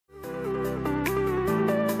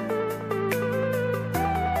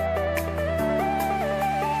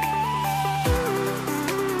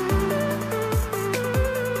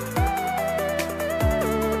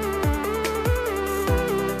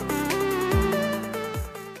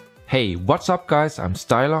Hey, what's up guys, I'm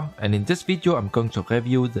Styler, and in this video I'm going to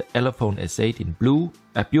review the Elephone S8 in blue,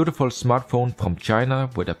 a beautiful smartphone from China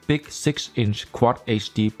with a big 6-inch Quad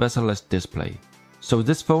HD bezel-less display. So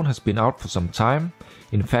this phone has been out for some time,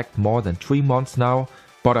 in fact more than 3 months now,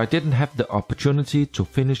 but I didn't have the opportunity to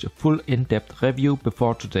finish a full in-depth review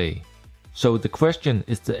before today. So the question,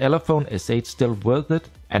 is the Elephone S8 still worth it,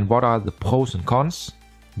 and what are the pros and cons?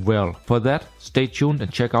 Well, for that, stay tuned and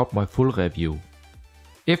check out my full review.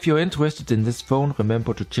 If you're interested in this phone,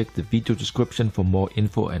 remember to check the video description for more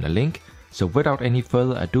info and a link. So without any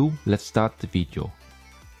further ado, let's start the video.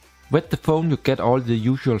 With the phone you get all the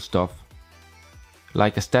usual stuff,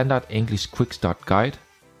 like a standard English quick start guide,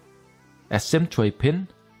 a SIM tray pin,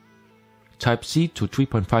 Type-C to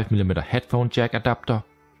 3.5mm headphone jack adapter,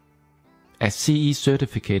 a CE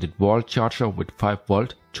certificated wall charger with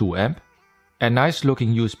 5V 2A, a nice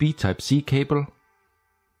looking USB Type-C cable,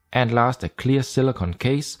 and last a clear silicone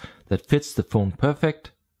case that fits the phone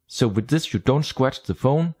perfect, so with this you don't scratch the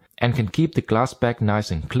phone and can keep the glass back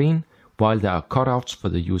nice and clean, while there are cutouts for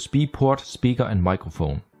the USB port, speaker and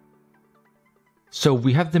microphone. So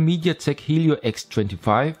we have the Mediatek Helio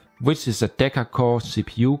X25, which is a Deca core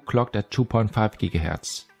CPU clocked at 2.5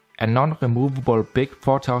 GHz, a non-removable big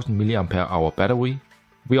 4000 mAh battery.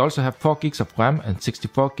 We also have 4 GB of RAM and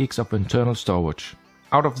 64 GB of internal storage.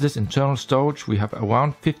 Out of this internal storage we have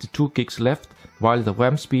around 52 GB left, while the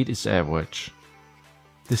RAM speed is average.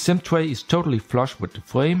 The SIM tray is totally flush with the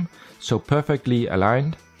frame, so perfectly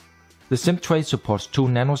aligned. The SIM tray supports 2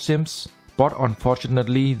 nano SIMs, but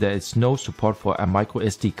unfortunately there is no support for a micro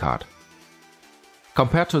SD card.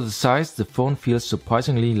 Compared to the size, the phone feels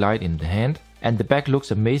surprisingly light in the hand, and the back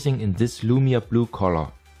looks amazing in this Lumia blue color.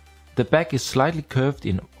 The back is slightly curved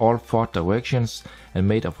in all 4 directions and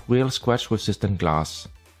made of real scratch resistant glass.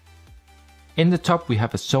 In the top we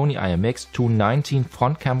have a Sony IMX219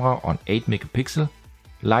 front camera on 8MP,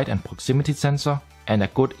 light and proximity sensor and a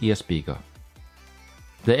good ear speaker.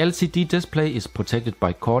 The LCD display is protected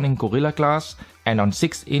by Corning Gorilla Glass and on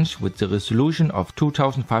 6-inch with the resolution of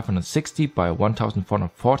 2560 by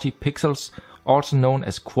 1440 pixels, also known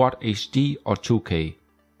as Quad HD or 2K.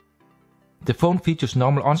 The phone features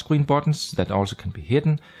normal on-screen buttons that also can be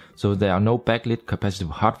hidden, so there are no backlit capacitive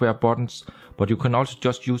hardware buttons, but you can also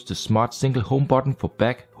just use the smart single home button for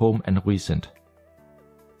back, home and recent.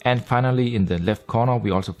 And finally in the left corner we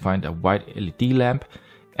also find a white LED lamp,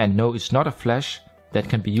 and no, it's not a flash, that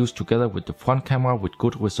can be used together with the front camera with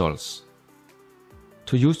good results.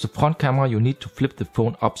 To use the front camera you need to flip the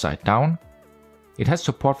phone upside down. It has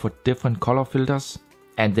support for different color filters,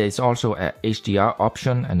 and there is also a HDR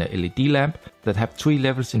option and a LED lamp that have 3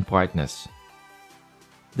 levels in brightness.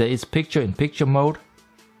 There is picture-in-picture mode.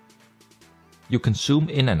 You can zoom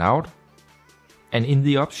in and out. And in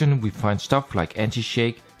the option we find stuff like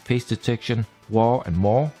anti-shake, face detection, RAW and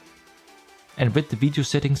more. And with the video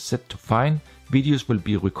settings set to fine, videos will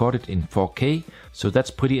be recorded in 4K, so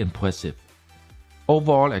that's pretty impressive.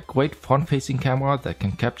 Overall a great front-facing camera that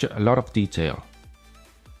can capture a lot of detail.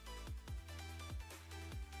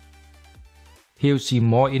 Here you see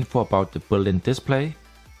more info about the built-in display.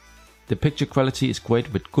 The picture quality is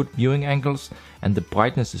great with good viewing angles and the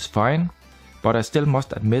brightness is fine, but I still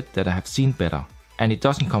must admit that I have seen better, and it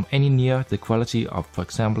doesn't come any near the quality of, for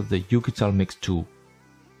example, the Yukitel Mix 2.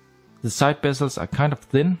 The side bezels are kind of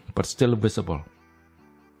thin but still visible.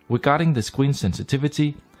 Regarding the screen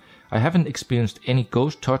sensitivity, I haven't experienced any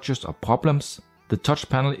ghost touches or problems. The touch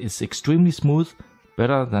panel is extremely smooth,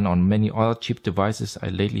 better than on many other cheap devices I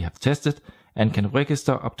lately have tested, and can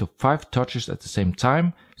register up to 5 touches at the same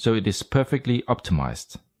time, so it is perfectly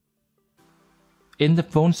optimized. In the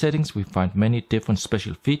phone settings we find many different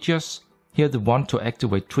special features. Here the one to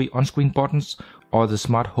activate 3 on-screen buttons, or the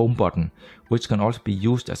smart home button, which can also be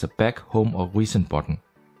used as a back, home or recent button.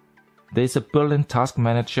 There is a built-in task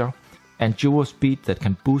manager and gyro speed that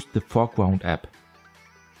can boost the foreground app.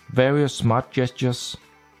 Various smart gestures,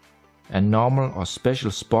 and normal or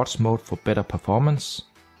special sports mode for better performance.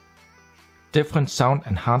 Different sound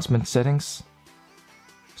enhancement settings.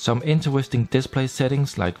 Some interesting display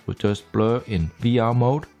settings like reduce blur in VR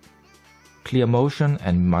mode. Clear motion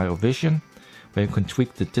and mirror vision, where you can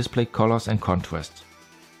tweak the display colors and contrast.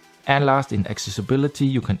 And last, in accessibility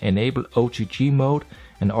you can enable OTG mode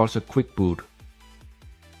and also quick boot.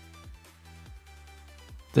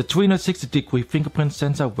 The 360-degree fingerprint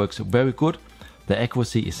sensor works very good, the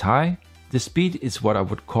accuracy is high, the speed is what I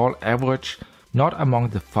would call average, not among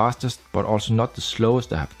the fastest but also not the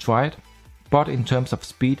slowest I have tried, but in terms of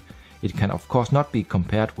speed it can of course not be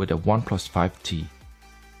compared with a OnePlus 5T.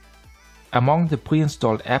 Among the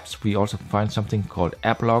pre-installed apps we also find something called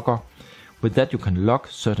App Logger, With that you can lock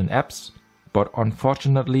certain apps, but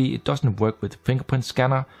unfortunately it doesn't work with fingerprint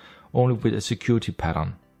scanner, only with a security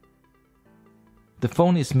pattern. The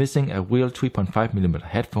phone is missing a real 3.5mm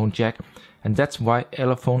headphone jack, and that's why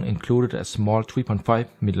Elephone included a small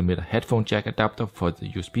 3.5mm headphone jack adapter for the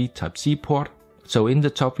USB Type-C port, so in the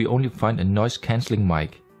top we only find a noise cancelling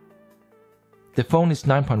mic. The phone is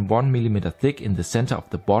 9.1mm thick in the center of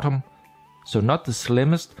the bottom, so not the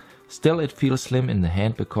slimmest, still it feels slim in the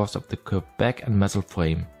hand because of the curved back and metal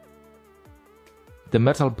frame. The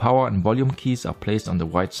metal power and volume keys are placed on the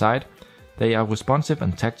right side. They are responsive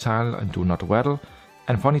and tactile and do not rattle,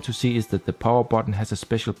 and funny to see is that the power button has a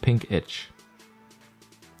special pink edge.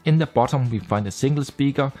 In the bottom we find a single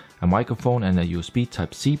speaker, a microphone and a USB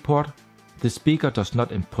Type-C port. The speaker does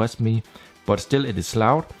not impress me, but still it is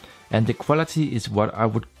loud, and the quality is what I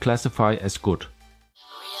would classify as good.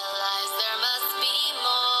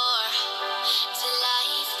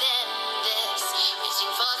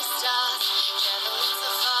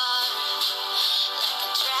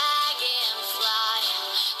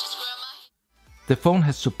 The phone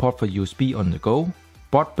has support for USB on the go,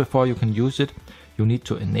 but before you can use it, you need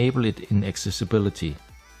to enable it in accessibility.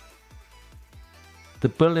 The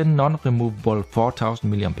built-in non-removable 4000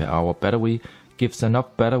 mAh battery gives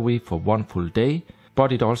enough battery for one full day,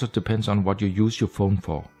 but it also depends on what you use your phone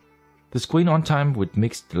for. The screen on time with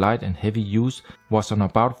mixed light and heavy use was on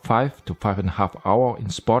about 5 to 5.5 hours in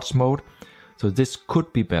sports mode, so this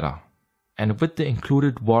could be better. And with the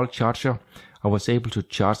included wall charger, I was able to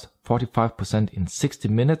charge 45% in 60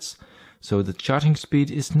 minutes, so the charging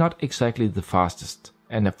speed is not exactly the fastest,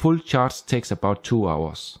 and a full charge takes about 2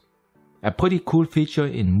 hours. A pretty cool feature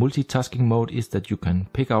in multitasking mode is that you can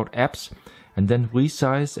pick out apps and then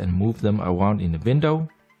resize and move them around in a window,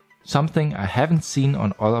 something I haven't seen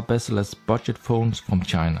on other bezel-less budget phones from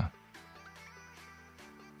China.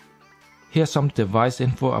 Here's some device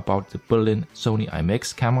info about the built-in Sony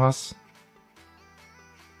IMX cameras.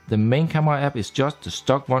 The main camera app is just the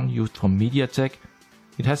stock one used from Mediatek.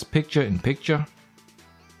 It has picture-in-picture,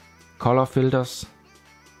 color filters,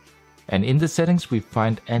 and in the settings we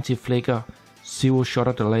find anti-flicker, zero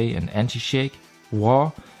shutter delay and anti-shake,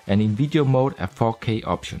 RAW, and in video mode a 4K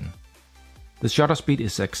option. The shutter speed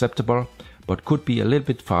is acceptable, but could be a little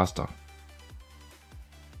bit faster.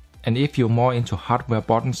 And if you're more into hardware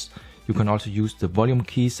buttons, you can also use the volume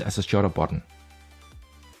keys as a shutter button.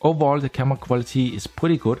 Overall the camera quality is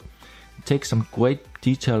pretty good. It takes some great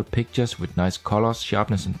detailed pictures with nice colors,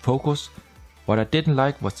 sharpness and focus. What I didn't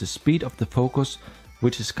like was the speed of the focus,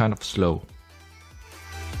 which is kind of slow.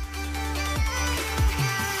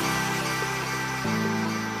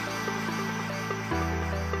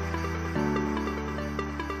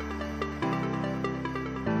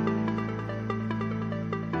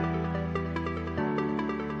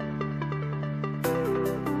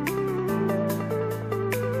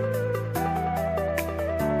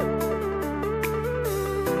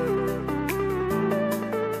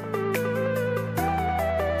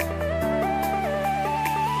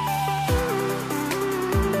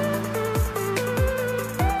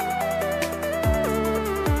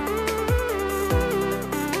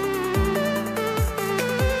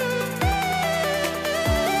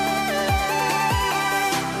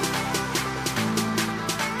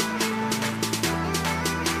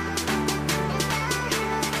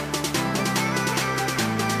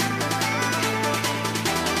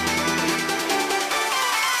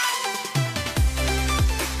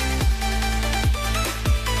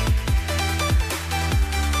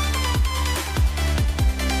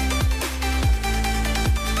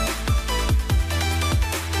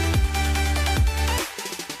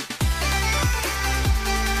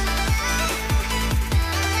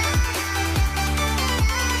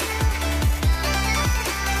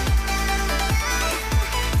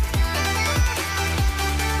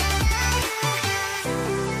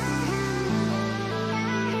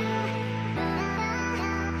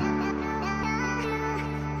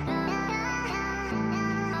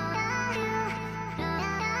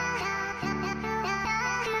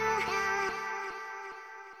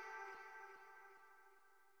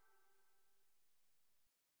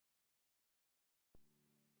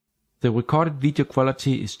 The recorded video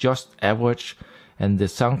quality is just average and the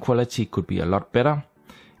sound quality could be a lot better,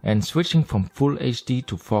 and switching from Full HD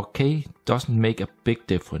to 4K doesn't make a big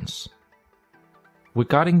difference.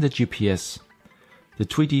 Regarding the GPS, the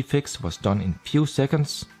 3D fix was done in few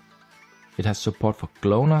seconds. It has support for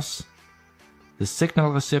cloners. The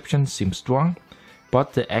signal reception seems strong,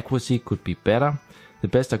 but the accuracy could be better. The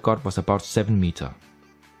best I got was about 7 meters.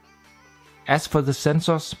 As for the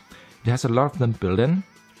sensors, it has a lot of them built in,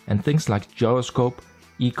 and things like gyroscope,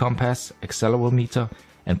 e-compass, accelerometer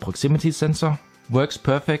and proximity sensor. Works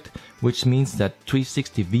perfect, which means that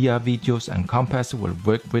 360 VR videos and compass will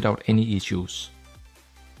work without any issues.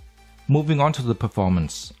 Moving on to the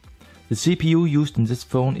performance. The CPU used in this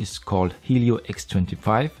phone is called Helio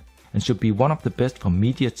X25 and should be one of the best from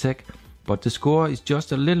Mediatek, but the score is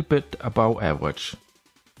just a little bit above average.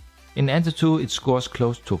 In AT&T it scores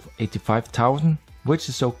close to 85,000, which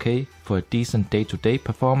is okay for a decent day-to-day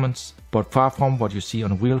performance, but far from what you see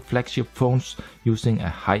on real flagship phones using a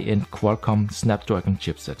high-end Qualcomm Snapdragon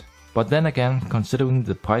chipset. But then again, considering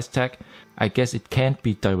the price tag, I guess it can't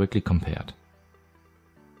be directly compared.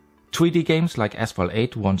 3D games like Asphalt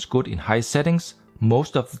 8 runs good in high settings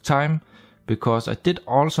most of the time, because I did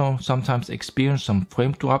also sometimes experience some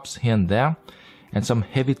frame drops here and there and some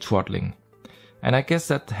heavy throttling. And I guess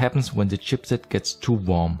that happens when the chipset gets too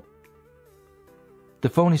warm. The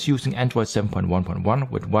phone is using Android 7.1.1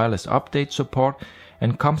 with wireless update support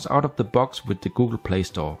and comes out of the box with the Google Play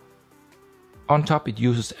Store. On top it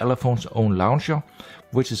uses Elephone's own launcher,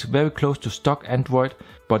 which is very close to stock Android,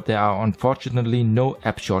 but there are unfortunately no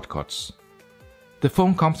app shortcuts. The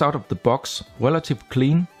phone comes out of the box relatively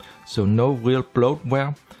clean, so no real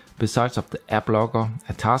bloatware, besides of the app logger,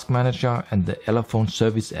 a task manager and the Elephone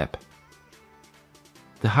service app.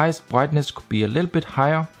 The highest brightness could be a little bit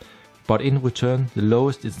higher, but in return the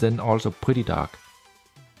lowest is then also pretty dark.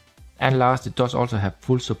 And last, it does also have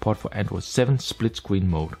full support for Android 7 split screen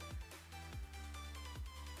mode.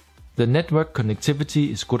 The network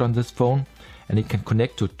connectivity is good on this phone and it can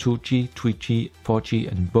connect to 2G, 3G,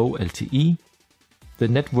 4G and Global LTE. The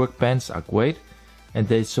network bands are great and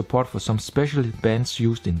there is support for some special bands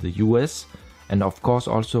used in the US and of course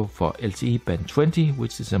also for LTE band 20,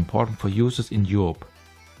 which is important for users in Europe.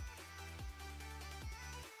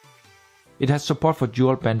 It has support for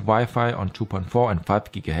dual band Wi-Fi on 2.4 and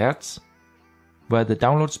 5 GHz, where the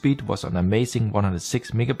download speed was an amazing 106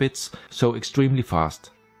 megabits, so extremely fast.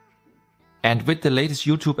 And with the latest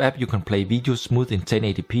YouTube app you can play videos smooth in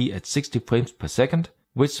 1080p at 60 frames per second,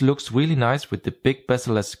 which looks really nice with the big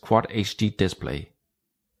bezel-less Quad HD display.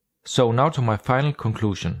 So now to my final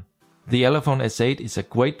conclusion. The Elephone S8 is a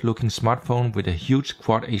great looking smartphone with a huge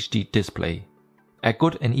Quad HD display, a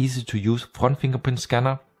good and easy to use front fingerprint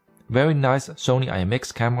scanner, very nice Sony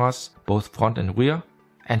IMX cameras, both front and rear,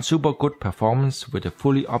 and super good performance with a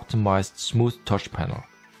fully optimized smooth touch panel.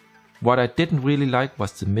 What I didn't really like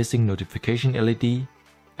was the missing notification LED,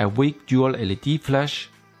 a weak dual LED flash,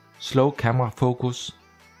 slow camera focus,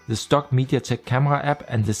 the stock Mediatek camera app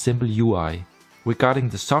and the simple UI. Regarding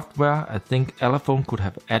the software, I think Elephone could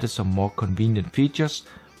have added some more convenient features,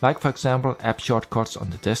 like for example app shortcuts on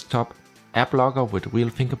the desktop, app logger with real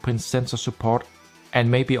fingerprint sensor support, and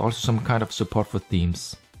maybe also some kind of support for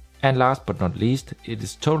themes. And last but not least, it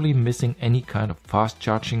is totally missing any kind of fast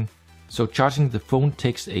charging, so charging the phone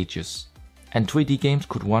takes ages. And 3D games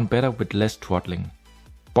could run better with less throttling.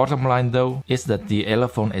 Bottom line though is that the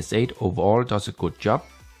Elephone S8 overall does a good job,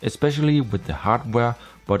 especially with the hardware,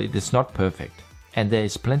 but it is not perfect. And there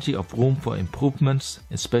is plenty of room for improvements,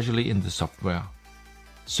 especially in the software.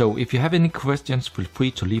 So if you have any questions, feel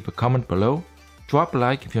free to leave a comment below. Drop a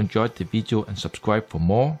like if you enjoyed the video and subscribe for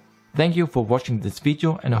more. Thank you for watching this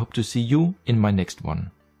video and I hope to see you in my next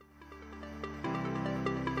one.